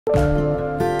We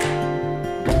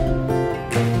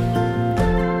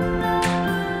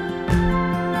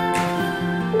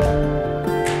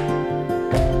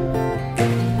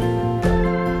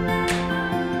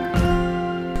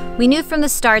knew from the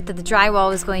start that the drywall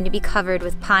was going to be covered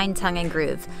with pine tongue and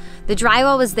groove. The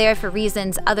drywall was there for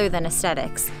reasons other than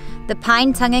aesthetics. The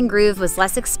pine tongue and groove was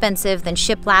less expensive than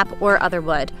shiplap or other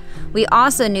wood. We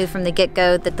also knew from the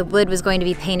get-go that the wood was going to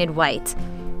be painted white.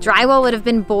 Drywall would have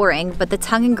been boring, but the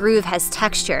tongue and groove has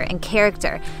texture and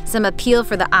character, some appeal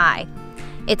for the eye.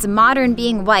 It's modern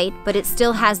being white, but it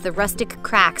still has the rustic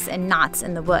cracks and knots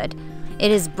in the wood.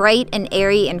 It is bright and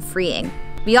airy and freeing.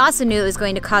 We also knew it was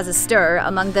going to cause a stir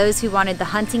among those who wanted the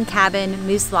hunting cabin,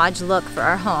 Moose Lodge look for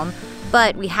our home,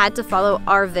 but we had to follow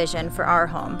our vision for our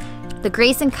home. The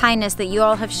grace and kindness that you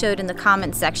all have showed in the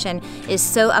comments section is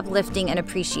so uplifting and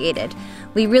appreciated.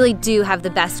 We really do have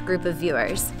the best group of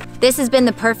viewers. This has been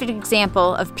the perfect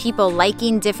example of people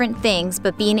liking different things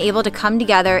but being able to come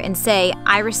together and say,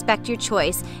 I respect your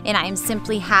choice and I am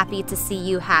simply happy to see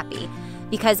you happy.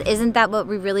 Because isn't that what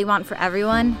we really want for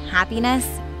everyone? Happiness?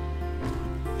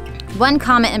 One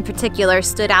comment in particular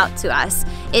stood out to us.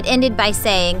 It ended by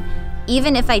saying,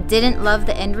 even if I didn't love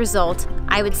the end result,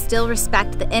 I would still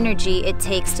respect the energy it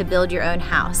takes to build your own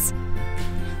house.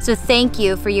 So thank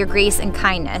you for your grace and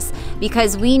kindness,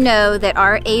 because we know that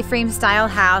our A-frame style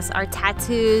house, our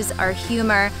tattoos, our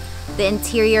humor, the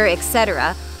interior,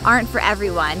 etc. aren't for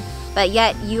everyone, but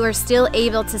yet you are still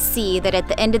able to see that at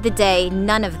the end of the day,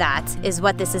 none of that is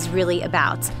what this is really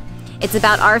about. It's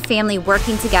about our family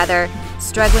working together,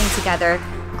 struggling together,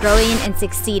 growing and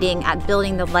succeeding at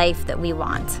building the life that we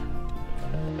want.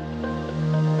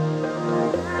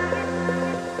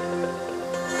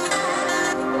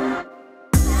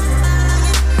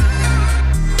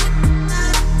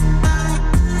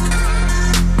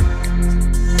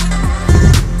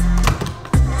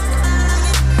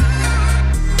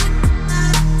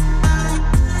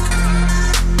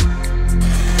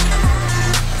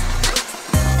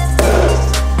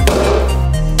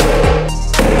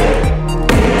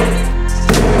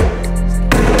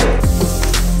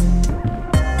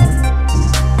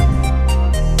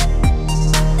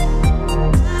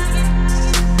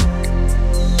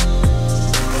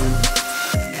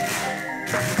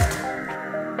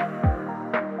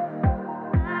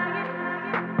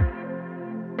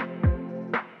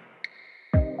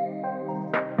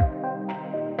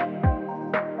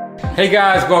 Hey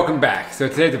guys, welcome back. So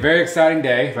today's a very exciting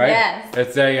day, right? Yes.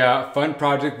 It's a fun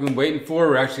project we've been waiting for.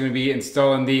 We're actually going to be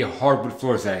installing the hardwood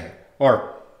floors today,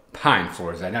 or pine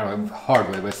floors today. Not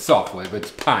hardwood, but softwood, but it's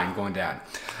pine going down.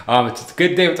 It's a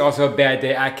good day, but it's also a bad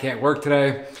day. I can't work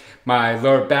today. My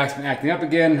lower back's been acting up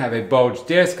again. I have a bulged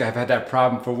disc. I've had that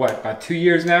problem for what, about 2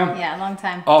 years now? Yeah, a long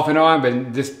time. Off and on,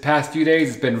 but this past few days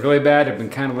it's been really bad. I've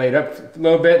been kind of laid up a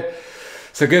little bit.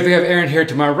 So good thing I have Erin here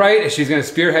to my right. She's gonna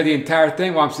spearhead the entire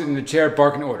thing while I'm sitting in the chair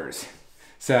barking orders.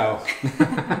 So,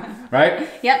 right?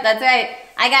 Yep, that's right.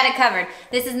 I got it covered.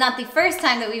 This is not the first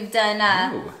time that we've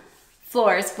done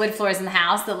wood floors in the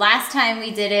house. The last time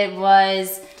we did it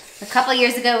was a couple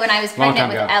years ago when I was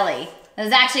pregnant with Ellie. It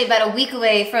was actually about a week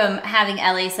away from having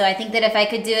Ellie, so I think that if I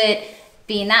could do it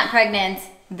being that pregnant,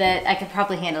 that I could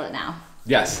probably handle it now.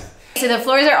 Yes. So the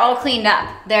floors are all cleaned up.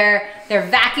 They're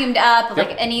vacuumed up. Yep.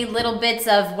 Like any little bits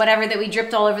of whatever that we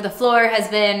dripped all over the floor has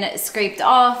been scraped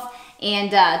off,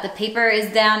 and the paper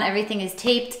is down, everything is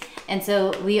taped, and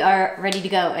so we are ready to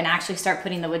go and actually start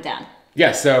putting the wood down.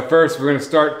 Yes, so first we're gonna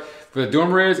start where the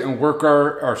dormer is and work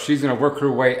she's gonna work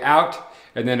her way out,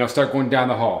 and then it'll start going down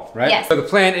the hall, right? Yes. So the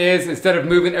plan is, instead of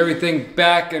moving everything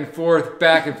back and forth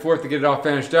to get it all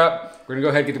finished up, we're gonna go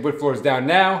ahead and get the wood floors down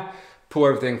now, pull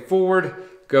everything forward,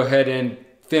 go ahead and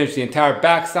finish the entire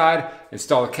backside,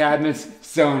 install the cabinets,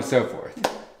 so on and so forth.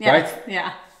 Yeah. Right?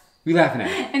 Yeah. We laughing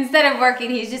at? Instead of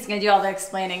working, he's just gonna do all the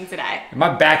explaining today. And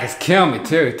my back is killing me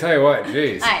too, tell you what,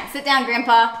 jeez. All right, sit down,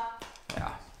 Grandpa.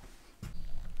 Yeah.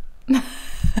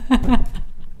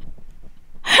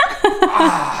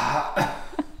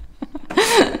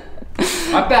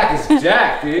 My back is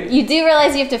jacked, dude. You do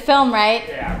realize you have to film, right?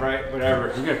 Yeah, right,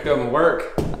 whatever. You're gonna film and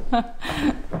work.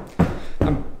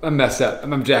 I'm messed up.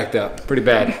 I'm jacked up pretty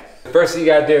bad. The first thing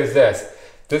you gotta do is this.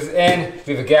 This end,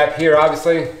 we have a gap here,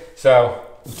 obviously. So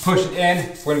push it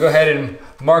in. We're gonna go ahead and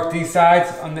mark these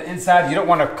sides on the inside. You don't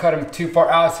wanna cut them too far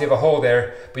out so you have a hole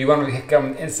there, but you want to get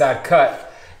them inside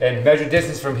cut and measure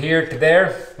distance from here to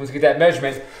there. Once we get that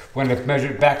measurement, we're gonna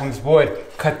measure it back on this wood,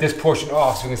 cut this portion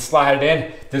off so we can slide it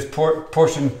in. This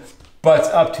portion butts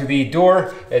up to the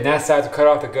door, and that side's cut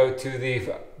off to go to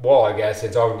the wall, I guess.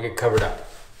 It's all gonna get covered up.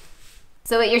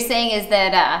 So what you're saying is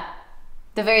that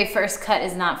the very first cut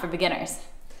is not for beginners.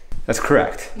 That's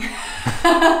correct. So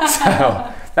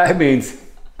that means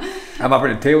I'm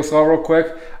operating the table saw real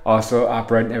quick, also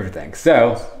operating everything.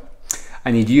 So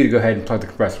I need you to go ahead and plug the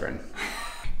compressor in.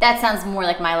 That sounds more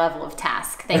like my level of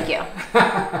task. Thank you.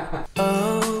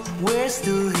 Oh, we're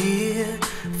still here,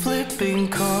 flipping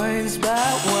coins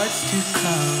about what's to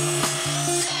come.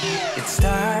 It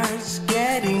starts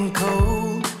getting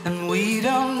cold, and we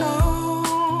don't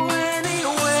know any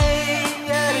way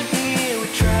out of here.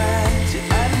 We're trying to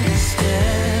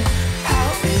understand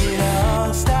how it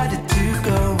all started to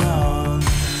go wrong.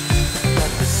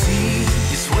 But the sea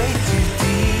is way too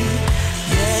deep.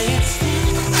 Yeah, it's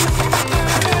deep.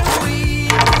 We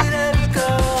let go,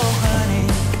 honey.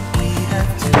 We have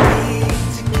to be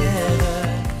together.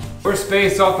 We're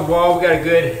spaced off the wall. We got a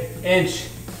good inch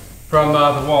from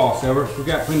the wall, so we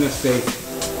got plenty of space.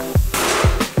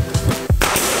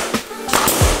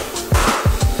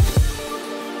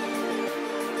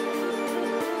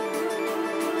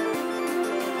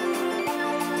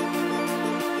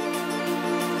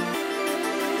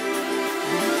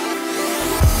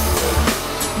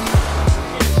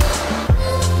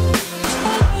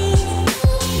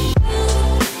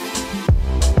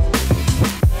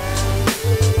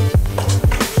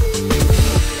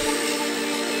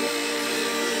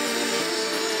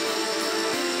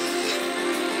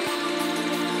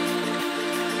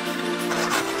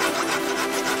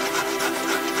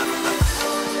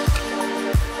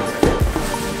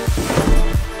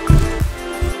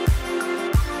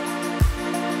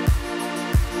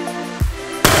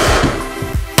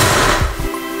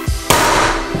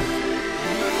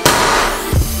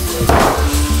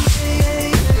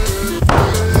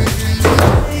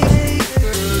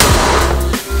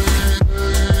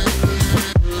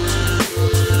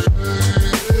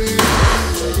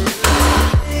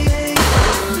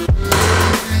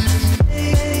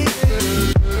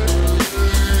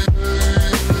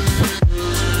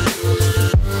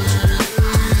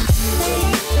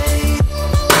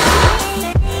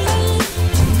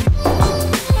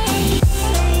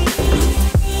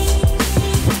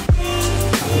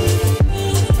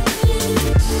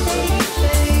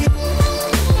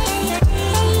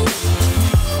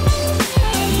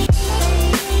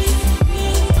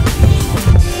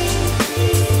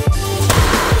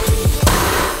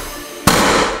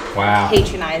 Wow.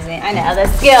 Patronizing. I know, the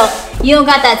skill. You don't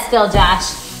got that skill,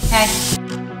 Josh. Okay.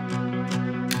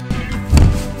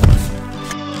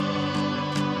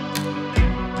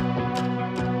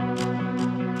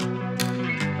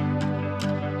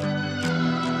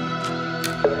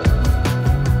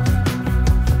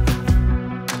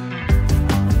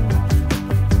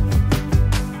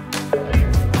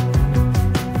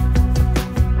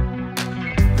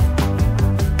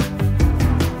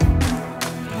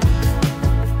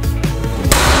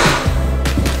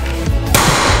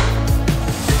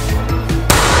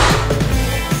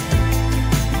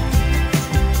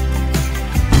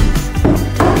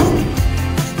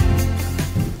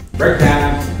 Break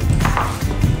time.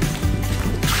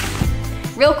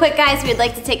 Real quick, guys, we'd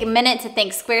like to take a minute to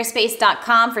thank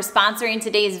Squarespace.com for sponsoring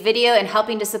today's video and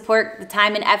helping to support the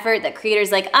time and effort that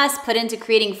creators like us put into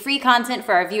creating free content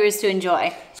for our viewers to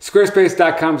enjoy.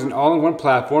 Squarespace.com is an all-in-one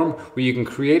platform where you can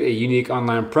create a unique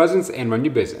online presence and run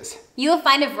your business. You will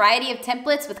find a variety of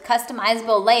templates with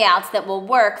customizable layouts that will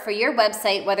work for your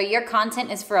website, whether your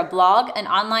content is for a blog, an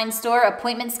online store,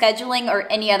 appointment scheduling, or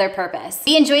any other purpose.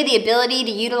 We enjoy the ability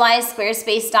to utilize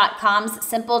Squarespace.com's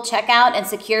simple checkout and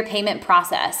secure payment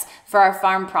process for our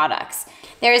farm products.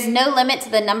 There is no limit to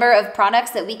the number of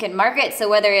products that we can market, so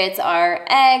whether it's our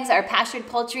eggs, our pastured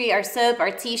poultry, our soap,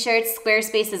 our t-shirts,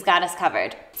 Squarespace has got us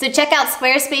covered. So check out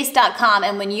squarespace.com,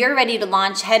 and when you're ready to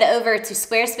launch, head over to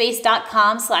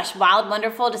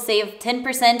squarespace.com/wildwonderful to save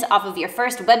 10% off of your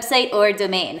first website or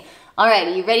domain. All right,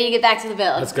 are you ready to get back to the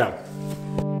build? Let's go.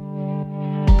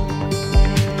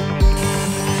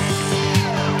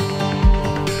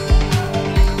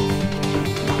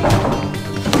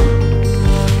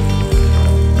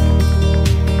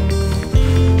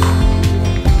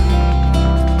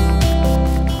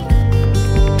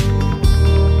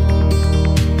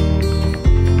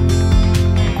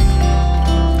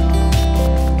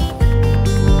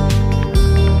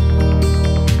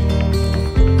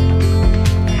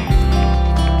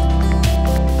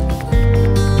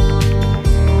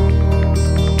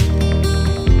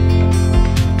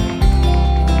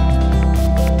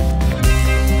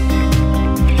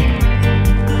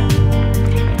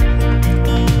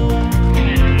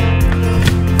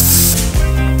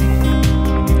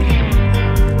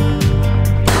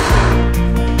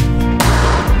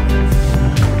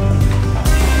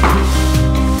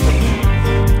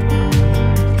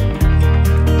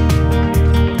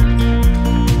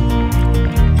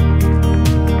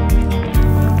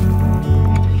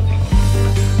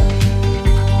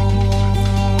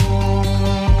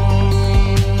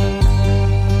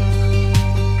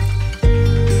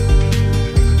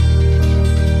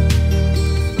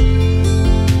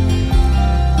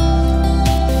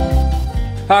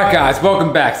 Alright guys,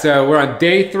 welcome back. So we're on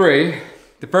day 3.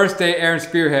 The first day Erin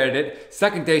spearheaded it.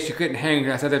 Second day she couldn't hang,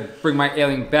 so I had to bring my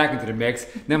alien back into the mix.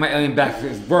 Now my alien back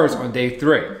is worse on day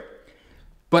 3.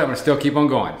 But I'm gonna still keep on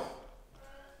going.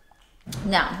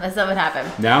 No, that's not what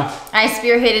happened. No? I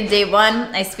spearheaded day 1,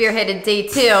 I spearheaded day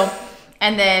 2,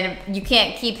 and then you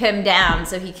can't keep him down,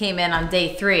 so he came in on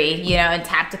day 3, you know, and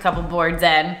tapped a couple boards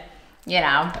in, you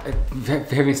know. We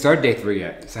haven't even started day 3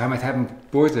 yet, so how am I tapping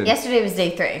boards in? Yesterday was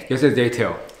day 3. Yesterday's day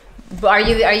 2. But are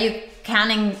you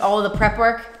counting all the prep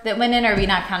work that went in, or are we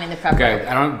not counting the prep work? Okay,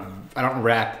 I don't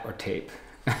wrap or tape.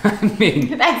 I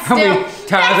mean, That's how many still-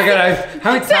 times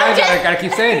I gotta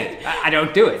keep saying it? I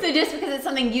don't do it. So just because it's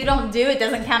something you don't do, it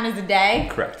doesn't count as a day?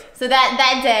 Correct. So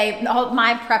that day, all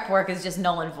my prep work is just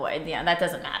null and void. Yeah, that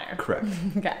doesn't matter. Correct.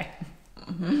 Okay.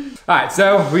 Alright,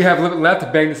 so we have a little bit left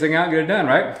to bang this thing out and get it done,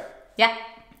 right? Yeah.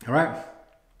 Alright.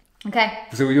 Okay.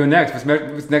 So what are we doing next? What's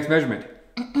the next measurement?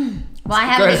 Well, I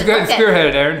Go haven't ahead, even go ahead and looked at- spearhead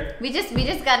it, Erin. We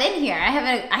just got in here. I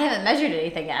haven't measured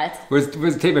anything yet. Where's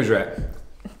the tape measure at?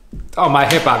 Oh, my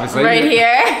hip, obviously. Right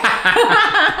here.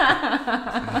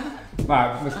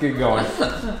 Alright, let's get going.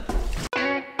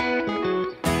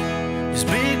 This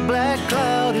big black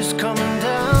cloud is coming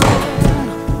down.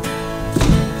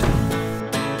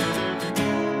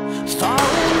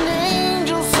 Fallen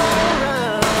angels all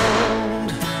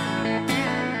around.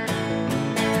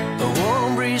 A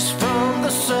warm breeze from the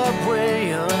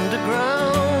subway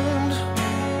underground.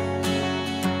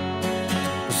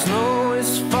 The snow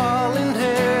is falling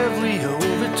heavily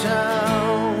over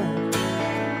town.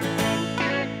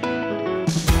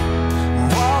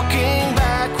 Walking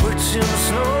backwards in the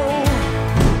snow.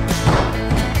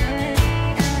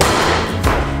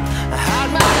 I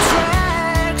hide my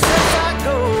tracks as I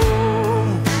go.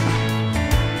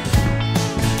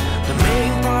 The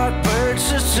main park birds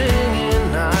are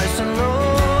singing nice and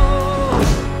low.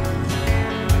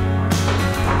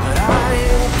 But I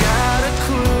ain't got a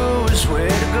clue as where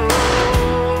to go.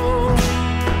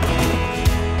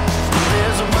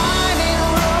 There's a winding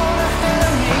road ahead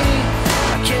of me.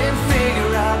 I can't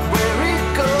figure out where it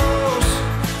goes.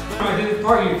 I did this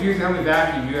part, you refused to help me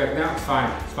vacuum. You're like, no, it's fine,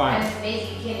 it's fine. It's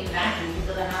amazing you can't even vacuum. You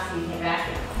build a house and you can't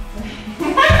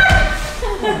vacuum.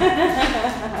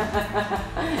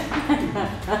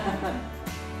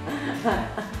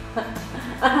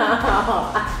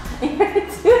 You're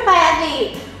too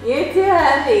heavy. You're too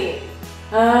heavy.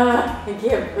 I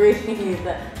can't breathe.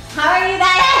 How are you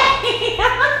that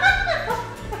heavy?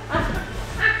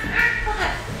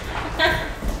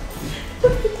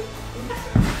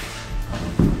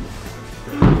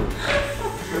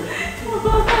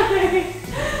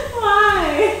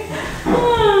 Why?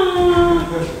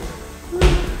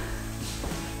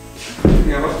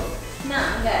 Yeah, what? No,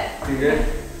 I'm good. You good?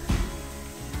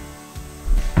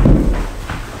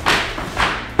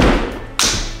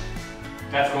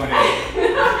 That's going in.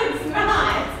 No, it's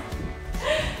not.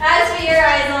 That's for your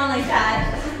eyes only,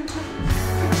 Dad.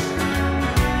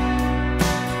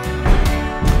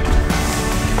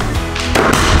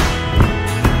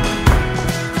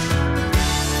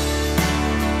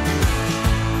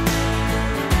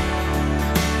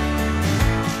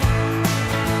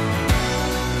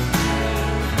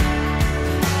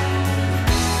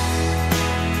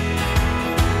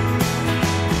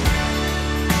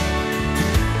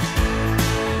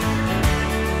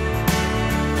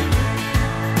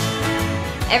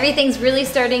 Everything's really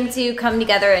starting to come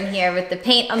together in here with the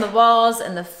paint on the walls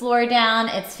and the floor down.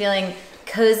 It's feeling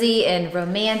cozy and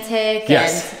romantic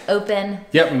Yes. and open.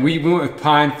 Yep, and we went with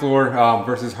pine floor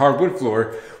versus hardwood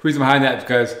floor. Reason behind that is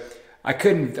because I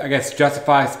couldn't, I guess,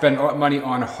 justify spending all that money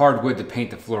on hardwood to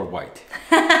paint the floor white.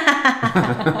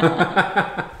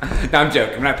 No, I'm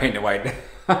joking. I'm not painting it white.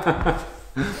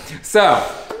 So,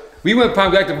 we went pine.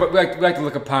 We like the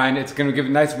look of pine. It's going to give it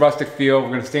a nice rustic feel. We're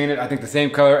going to stain it, I think, the same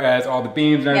color as all the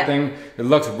beams and Yeah. everything. It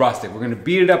looks rustic. We're going to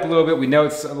beat it up a little bit. We know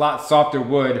it's a lot softer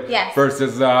wood Yes.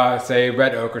 versus, say,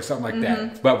 red oak or something like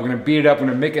that. But we're going to beat it up. We're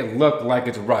going to make it look like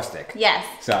it's rustic. Yes.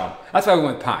 So, that's why we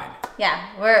went pine. Yeah.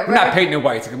 We're Not painting it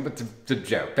white. It's a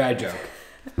joke. Bad joke.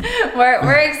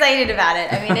 we're excited about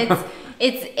it. I mean,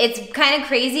 it's kind of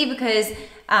crazy because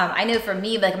I know for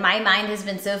me, like my mind has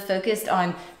been so focused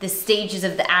on the stages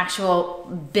of the actual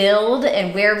build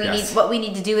and where we Yes. need, what we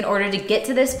need to do in order to get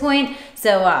to this point.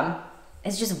 So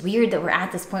it's just weird that we're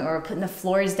at this point where we're putting the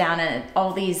floors down and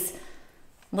all these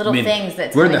little things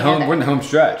that's we're in the coming home. together. We're in the home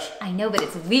stretch. I know, but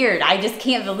it's weird. I just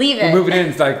can't believe it. We're moving in.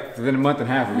 It's like within a month and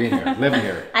a half of being here, living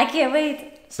here. I can't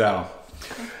wait. So,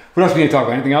 what else we need to talk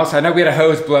about? Anything else? I know we had a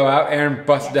hose blowout. Aaron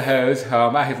busted the hose.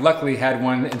 I had luckily had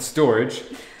one in storage,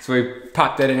 so we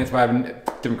popped that in. It's why I have a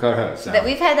different color hose. So. But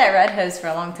we've had that red hose for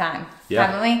a long time. Yeah.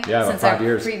 haven't we? Yeah, about Since 5 our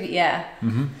years. Yeah.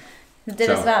 Mm-hmm. Did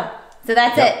So- as well. So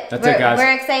that's Yep, it. that's it, guys.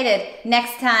 We're excited.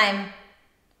 Next time,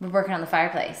 we're working on the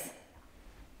fireplace.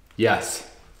 Yes.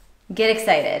 Get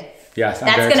excited. Yes, I'm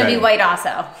That's very gonna be excited. white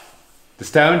also. The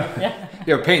stone? Yeah.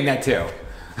 We're painting that too.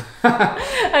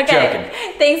 Okay. Joking.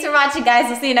 Thanks for watching, guys.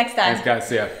 We'll see you next time. Thanks, guys.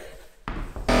 See ya.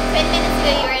 10 minutes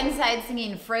ago, you were inside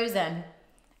singing Frozen,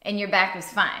 and your back was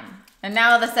fine. And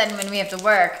now all of a sudden, when we have to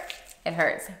work, it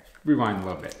hurts. Rewind a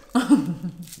little bit.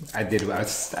 I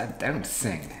don't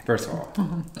sing, first of all.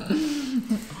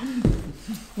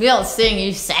 We don't sing,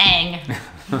 you sang.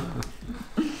 How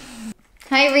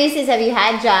many Reese's have you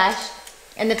had, Josh,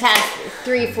 in the past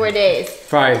 3-4 days?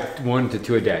 Probably 1 to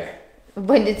 2 a day.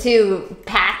 1 to 2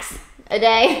 packs a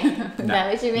day? Is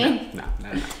that what you mean? No.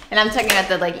 And I'm talking about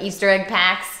the like Easter egg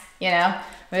packs, you know,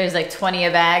 where there's like 20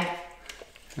 a bag.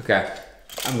 Okay,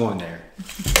 I'm going there.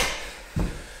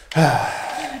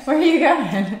 Where are you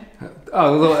going?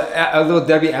 Oh, a little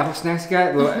Debbie apple snacks you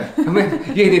got? You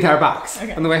get the entire box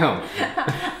on the way home.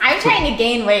 I'm trying to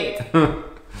gain weight.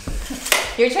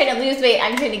 You're trying to lose weight,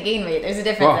 I'm trying to gain weight. There's a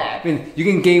difference Well, there. I mean, you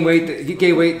can gain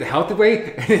weight the healthy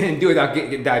way, and do it without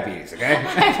getting diabetes, okay?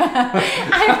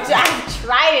 I've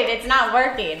tried it, it's not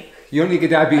working. You don't need to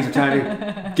get diabetes for trying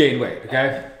to gain weight,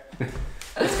 okay?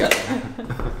 Let's go.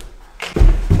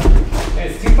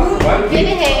 It's too fucking bright. Get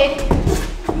ahead.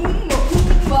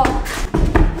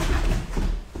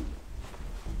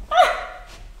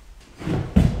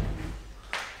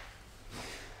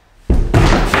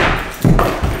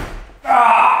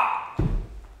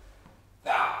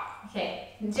 Okay,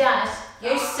 Josh,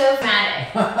 you're so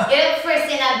dramatic. Get up for a